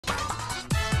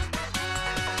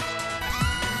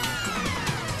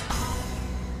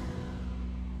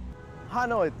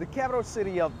Hanoi, the capital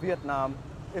city of Vietnam,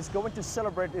 is going to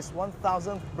celebrate its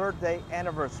 1000th birthday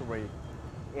anniversary.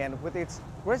 And with its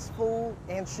graceful,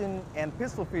 ancient, and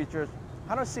peaceful features,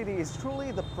 Hanoi City is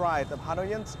truly the pride of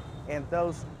Hanoians and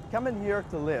those coming here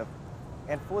to live.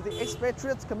 And for the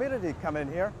expatriates community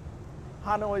coming here,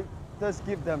 Hanoi does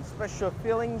give them special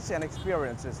feelings and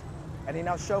experiences. And in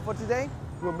our show for today,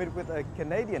 we'll meet with a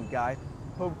Canadian guy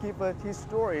who will give us his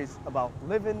stories about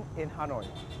living in Hanoi.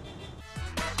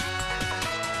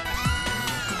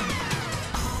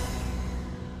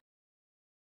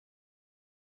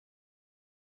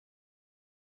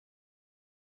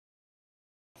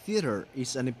 Theater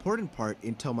is an important part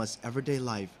in Thomas' everyday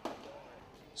life.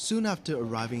 Soon after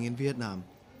arriving in Vietnam,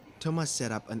 Thomas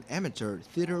set up an amateur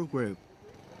theater group.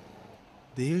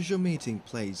 The usual meeting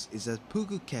place is at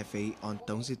Pugu Cafe on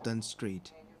Dong Si Tân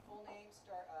Street.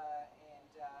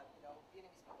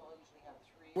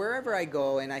 Wherever I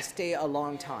go and I stay a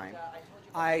long time,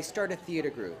 I start a theater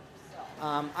group.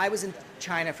 I was in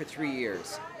China for 3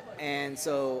 years, and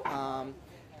so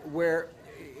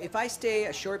if I stay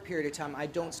a short period of time, I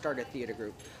don't start a theater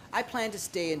group. I plan to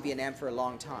stay in Vietnam for a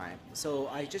long time, so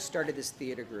I just started this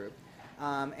theater group,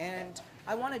 and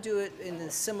I want to do it in a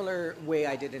similar way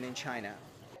I did it in China.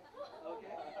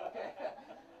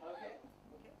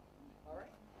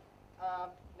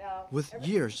 With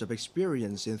years of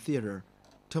experience in theater,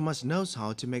 Thomas knows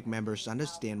how to make members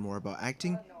understand more about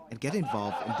acting and get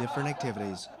involved in different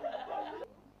activities.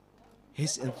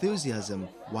 His enthusiasm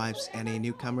wipes any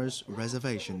newcomers'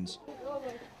 reservations.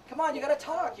 Come on, you gotta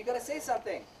talk, you gotta say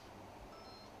something.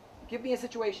 Give me a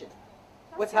situation.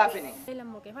 What's happening?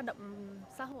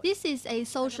 This is a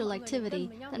social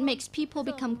activity that makes people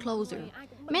become closer.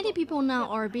 Many people now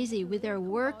are busy with their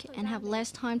work and have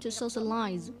less time to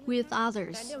socialize with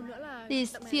others.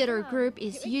 This theater group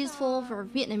is useful for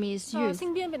Vietnamese youth,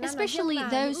 especially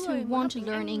those who want to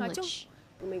learn English.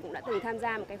 Mình cũng đã từng tham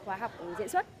gia một cái khóa học diễn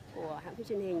xuất của hãng phim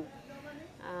truyền hình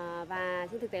và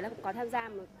trên thực tế là cũng có tham gia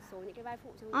một số những cái vai phụ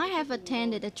trong. I have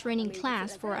attended a training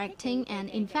class for acting and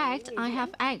in fact I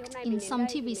have acted in some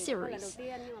TV series.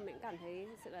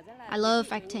 I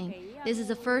love acting. This is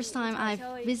the first time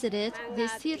I've visited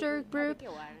this theater group,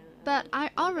 but I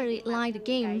already like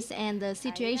the games and the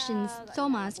situations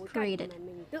Thomas created.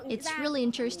 It's really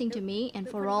interesting to me and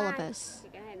for all of us.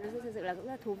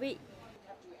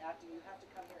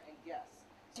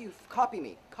 You copy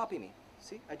me.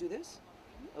 See, I do this,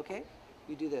 okay?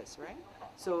 You do this, right?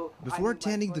 So before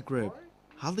attending the group,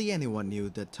 hardly anyone knew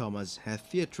that Thomas had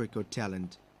theatrical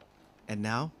talent. And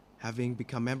now, having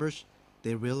become members,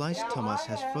 they realize Thomas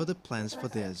has further plans for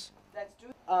this.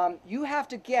 You have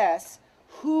to guess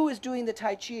who is doing the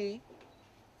Tai Chi,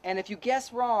 and if you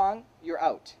guess wrong, you're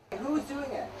out. Who's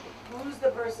doing it? Who's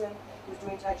the person who's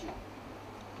doing Tai Chi?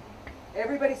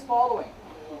 Everybody's following.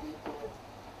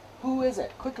 Who is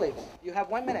it? Quickly. You have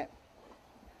 1 minute.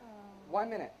 1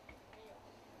 minute.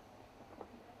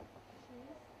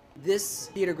 This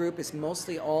theater group is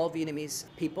mostly all Vietnamese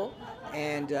people,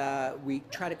 and we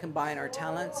try to combine our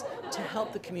talents to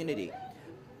help the community.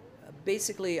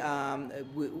 Basically,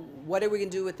 what are we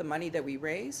going to do with the money that we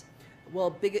raise?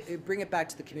 Well, bring it back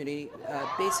to the community,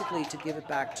 basically to give it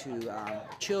back to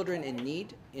children in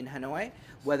need in Hanoi,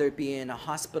 whether it be in a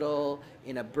hospital,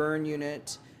 in a burn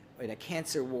unit, in a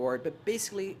cancer ward, but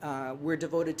basically we're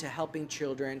devoted to helping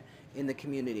children in the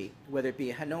community, whether it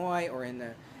be Hanoi or in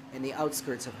the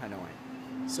outskirts of Hanoi.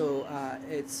 So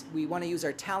we want to use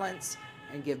our talents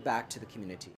and give back to the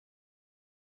community.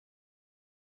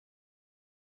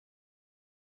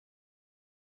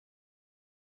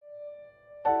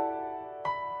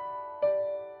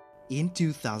 In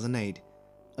 2008,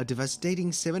 a devastating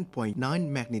 7.9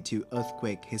 magnitude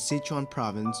earthquake hit Sichuan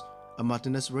province, a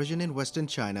mountainous region in western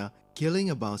China, killing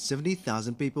about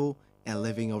 70,000 people and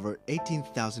leaving over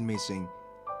 18,000 missing.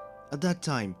 At that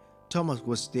time, Thomas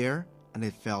was there and he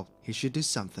felt he should do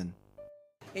something.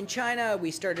 In China,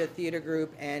 we started a theater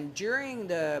group, and during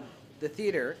the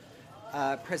theater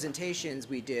presentations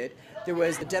we did, there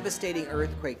was a devastating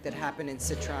earthquake that happened in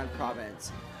Sichuan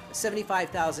province.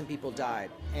 75,000 people died,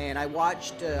 and I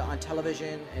watched on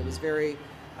television. It was very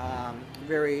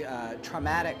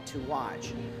traumatic to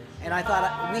watch, and I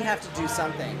thought we have to do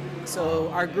something. So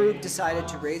our group decided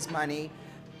to raise money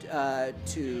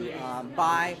to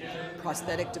buy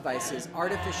prosthetic devices,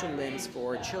 artificial limbs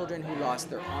for children who lost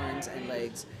their arms and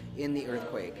legs in the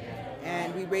earthquake.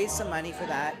 And we raised some money for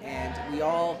that, and we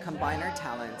all combine our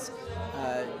talents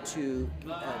to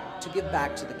give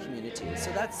back to the community.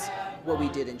 So that's what we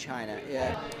did in China.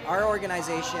 Our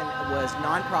organization was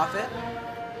non-profit,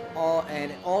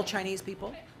 all Chinese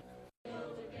people.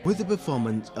 With the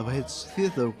performance of his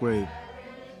theater group,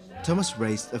 Thomas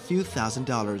raised a few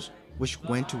 $1,000s, which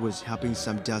went towards helping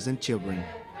some dozen children.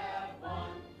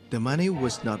 The money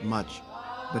was not much,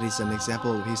 but it's an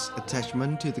example of his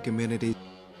attachment to the community.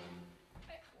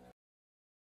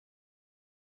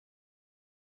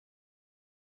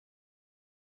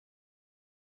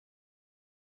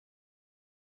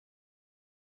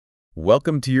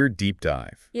 Welcome to your deep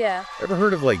dive. Yeah. Ever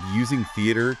heard of using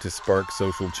theater to spark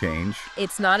social change?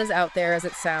 It's not as out there as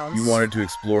it sounds. You wanted to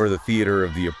explore the theater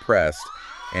of the oppressed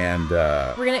and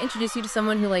We're going to introduce you to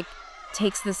someone who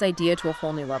takes this idea to a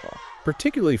whole new level.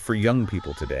 particularly for young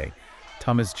people today,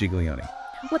 Thomas Giglione.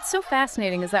 What's so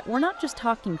fascinating is that we're not just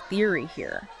talking theory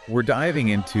here. We're diving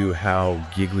into how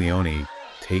Giglione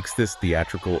takes this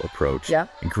theatrical approach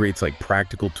and creates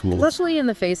practical tools. Especially in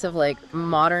the face of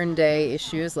modern day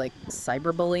issues like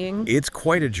cyberbullying. It's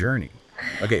quite a journey.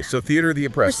 Okay, so theater of the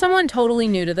For oppressed. someone totally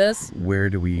new to this, Where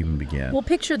do we even begin? well,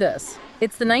 picture this.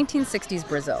 It's the 1960s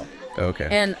Brazil. Okay.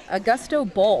 And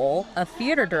Augusto Boal, a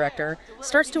theater director,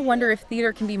 starts to wonder if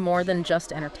theater can be more than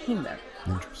just entertainment.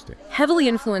 Interesting. Heavily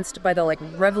influenced by the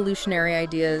revolutionary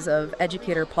ideas of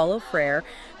educator Paulo Freire,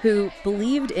 who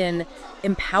believed in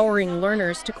empowering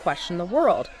learners to question the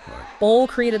world. Boal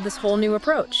created this whole new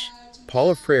approach.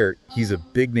 Paulo Freire, he's a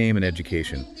big name in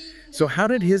education. So how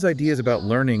did his ideas about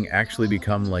learning actually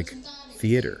become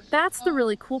theater? That's the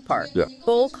really cool part. Yeah.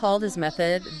 Boal called his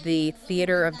method the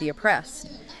theater of the oppressed,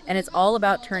 and it's all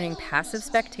about turning passive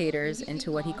spectators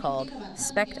into what he called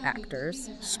spect-actors.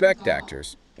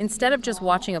 Spect-actors. Instead of just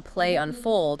watching a play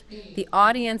unfold, the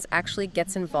audience actually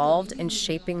gets involved in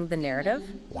shaping the narrative,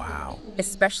 Wow.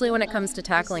 especially when it comes to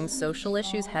tackling social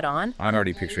issues head-on. I'm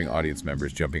already picturing audience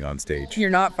members jumping on stage. You're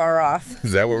not far off.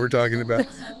 Is that what we're talking about?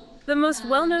 The most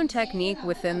well-known technique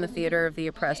within the theater of the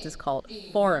oppressed is called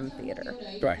forum theater.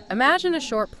 Right. Imagine a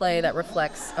short play that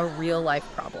reflects a real-life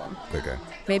problem. Okay.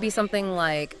 Maybe something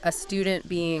like a student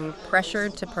being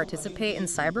pressured to participate in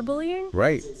cyberbullying.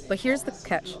 Right. But here's the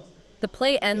catch. The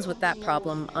play ends with that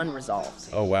problem unresolved,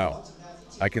 Oh, wow.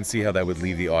 I can see how that would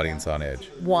leave the audience on edge,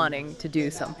 wanting to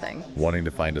do something. wanting to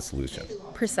find a solution.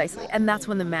 Precisely, and that's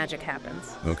when the magic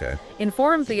happens. Okay. In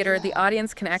forum theater, the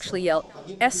audience can actually yell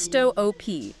 "Esto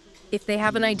OP" if they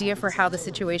have an idea for how the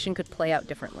situation could play out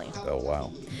differently. Oh,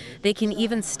 wow. They can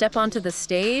even step onto the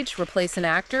stage, replace an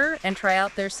actor, and try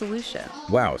out their solution.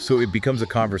 Wow. So it becomes a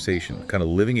conversation, kind of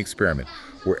living experiment,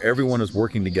 where everyone is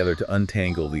working together to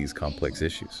untangle these complex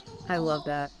issues. I love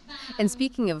that. And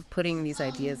speaking of putting these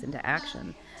ideas into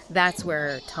action, that's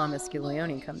where Thomas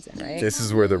Giglione comes in, right? This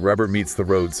is where the rubber meets the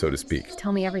road, so to speak.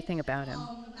 Tell me everything about him.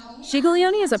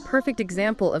 Giglione is a perfect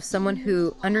example of someone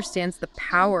who understands the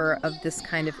power of this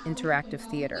kind of interactive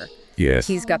theater. Yes.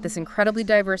 He's got this incredibly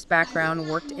diverse background,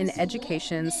 worked in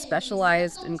education,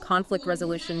 specialized in conflict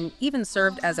resolution, even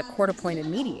served as a court-appointed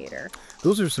mediator.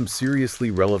 Those are some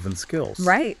seriously relevant skills.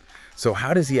 Right. So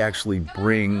how does he actually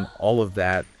bring all of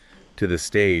that to the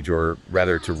stage, or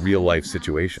rather to real-life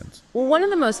situations? Well, one of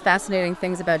the most fascinating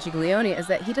things about Giglione is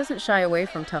that he doesn't shy away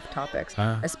from tough topics,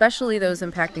 especially those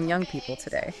impacting young people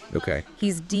today. Okay.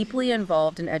 He's deeply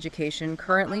involved in education,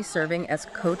 currently serving as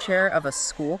co-chair of a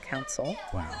school council.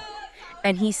 Wow.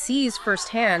 And he sees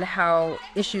firsthand how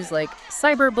issues like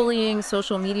cyberbullying,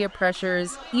 social media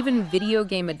pressures, even video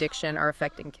game addiction are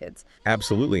affecting kids.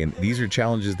 Absolutely. And these are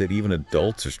challenges that even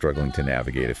adults are struggling to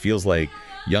navigate. It feels like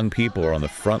young people are on the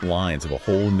front lines of a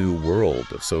whole new world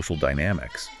of social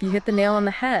dynamics. You hit the nail on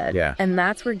the head. Yeah. And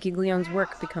that's where Giglione's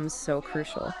work becomes so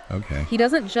crucial. Okay. He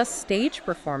doesn't just stage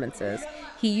performances.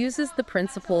 He uses the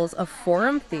principles of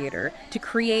forum theater to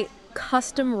create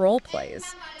custom role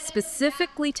plays,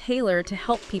 specifically tailored to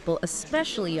help people,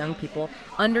 especially young people,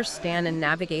 understand and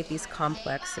navigate these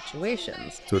complex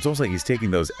situations. So it's almost like he's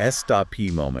taking those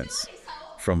S.P moments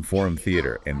from forum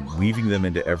theater and weaving them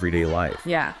into everyday life.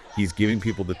 Yeah. He's giving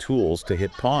people the tools to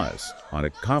hit pause on a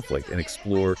conflict and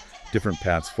explore different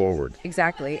paths forward.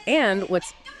 Exactly. And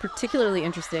what's particularly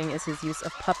interesting is his use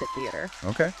of puppet theater.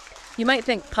 Okay. You might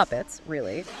think puppets,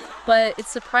 really, but it's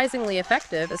surprisingly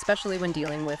effective, especially when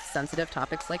dealing with sensitive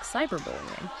topics like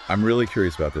cyberbullying. I'm really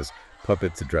curious about this.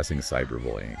 Puppets addressing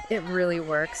cyberbullying. It really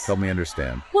works. Help me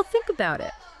understand. Well, think about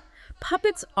it.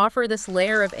 Puppets offer this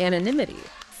layer of anonymity.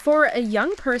 For a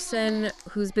young person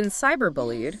who's been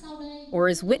cyberbullied or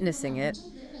is witnessing it,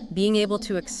 being able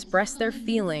to express their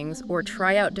feelings or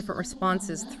try out different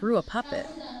responses through a puppet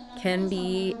can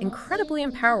be incredibly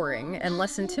empowering and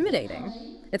less intimidating.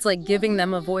 It's like giving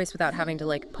them a voice without having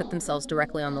to put themselves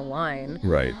directly on the line.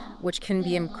 Right. Which can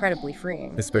be incredibly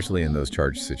freeing. Especially in those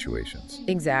charged situations.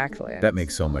 Exactly. That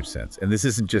makes so much sense. And this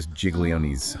isn't just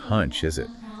Giglione's hunch, is it?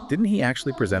 Didn't he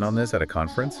actually present on this at a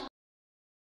conference?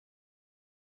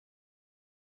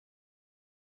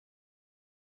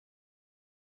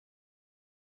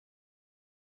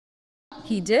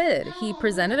 He did. He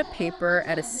presented a paper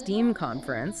at a STEAM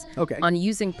conference on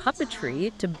using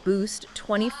puppetry to boost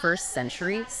 21st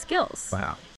century skills.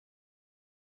 Wow.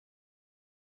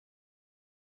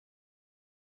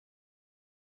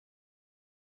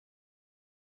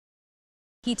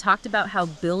 He talked about how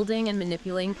building and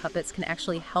manipulating puppets can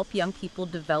actually help young people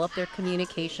develop their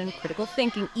communication, critical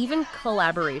thinking, even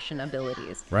collaboration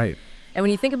abilities. Right. And when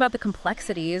you think about the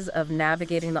complexities of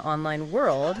navigating the online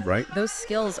world, those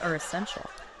skills are essential.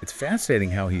 It's fascinating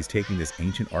how he's taking this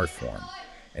ancient art form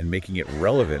and making it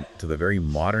relevant to the very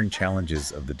modern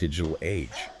challenges of the digital age.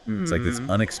 It's like this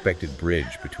unexpected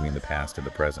bridge between the past and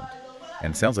the present.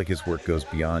 And it sounds like his work goes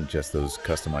beyond just those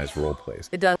customized role plays.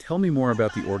 It does. Tell me more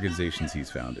about the organizations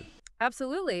he's founded.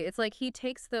 Absolutely. It's like he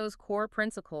takes those core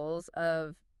principles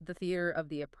of the theater of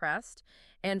the oppressed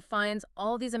and finds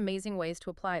all these amazing ways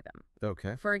to apply them.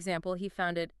 Okay. For example, he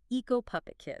founded Eco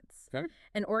Puppet Kids,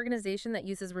 an organization that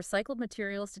uses recycled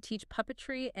materials to teach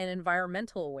puppetry and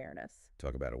environmental awareness.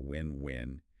 Talk about a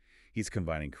win-win. He's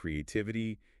combining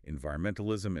creativity,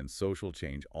 environmentalism, and social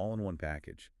change all in one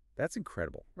package. That's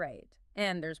incredible. Right.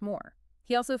 And there's more.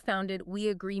 He also founded We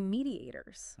Agree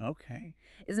Mediators. Okay.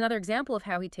 Is another example of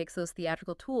how he takes those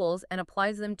theatrical tools and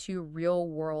applies them to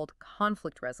real-world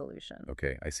conflict resolution.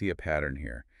 Okay, I see a pattern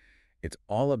here. It's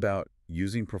all about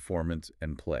using performance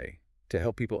and play to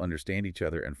help people understand each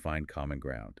other and find common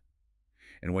ground.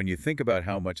 And when you think about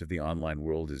how much of the online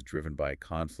world is driven by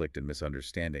conflict and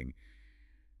misunderstanding,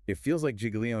 it feels like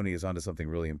Giglione is onto something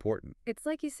really important. It's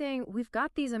like he's saying, we've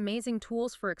got these amazing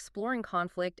tools for exploring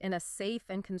conflict in a safe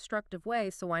and constructive way,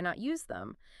 so why not use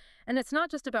them? And it's not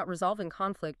just about resolving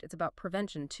conflict, it's about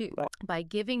prevention too. By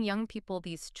giving young people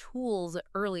these tools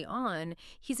early on,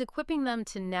 he's equipping them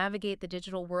to navigate the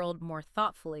digital world more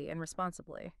thoughtfully and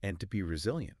responsibly. And to be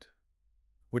resilient.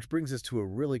 Which brings us to a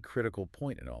really critical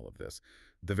point in all of this,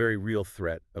 the very real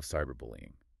threat of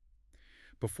cyberbullying.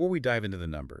 Before we dive into the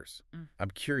numbers,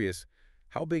 I'm curious,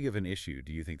 how big of an issue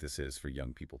do you think this is for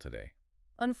young people today?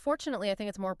 Unfortunately, I think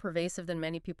it's more pervasive than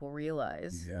many people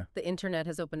realize. Yeah. The internet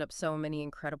has opened up so many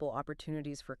incredible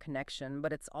opportunities for connection,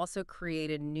 but it's also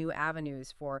created new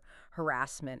avenues for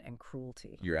harassment and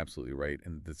cruelty. You're absolutely right,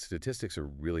 and the statistics are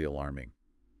really alarming.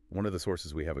 One of the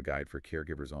sources we have a guide for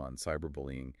caregivers on,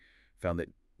 cyberbullying, found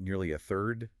that nearly a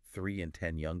third, 3 in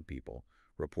 10 young people,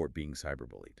 report being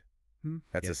cyberbullied.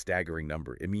 That's a staggering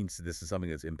number. It means this is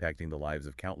something that's impacting the lives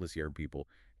of countless young people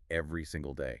every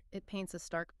single day. It paints a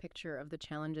stark picture of the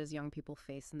challenges young people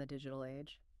face in the digital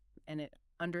age, and it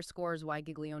underscores why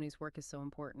Giglione's work is so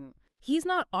important. He's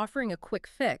not offering a quick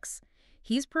fix.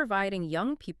 He's providing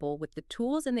young people with the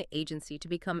tools and the agency to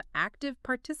become active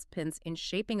participants in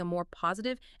shaping a more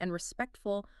positive and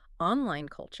respectful online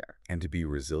culture. And to be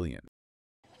resilient.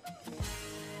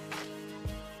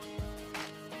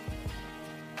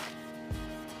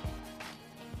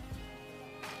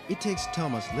 It takes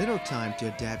Thomas little time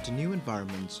to adapt to new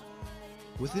environments.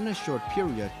 Within a short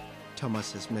period,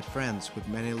 Thomas has made friends with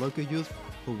many local youth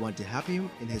who want to help him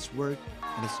in his work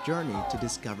and his journey to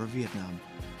discover Vietnam.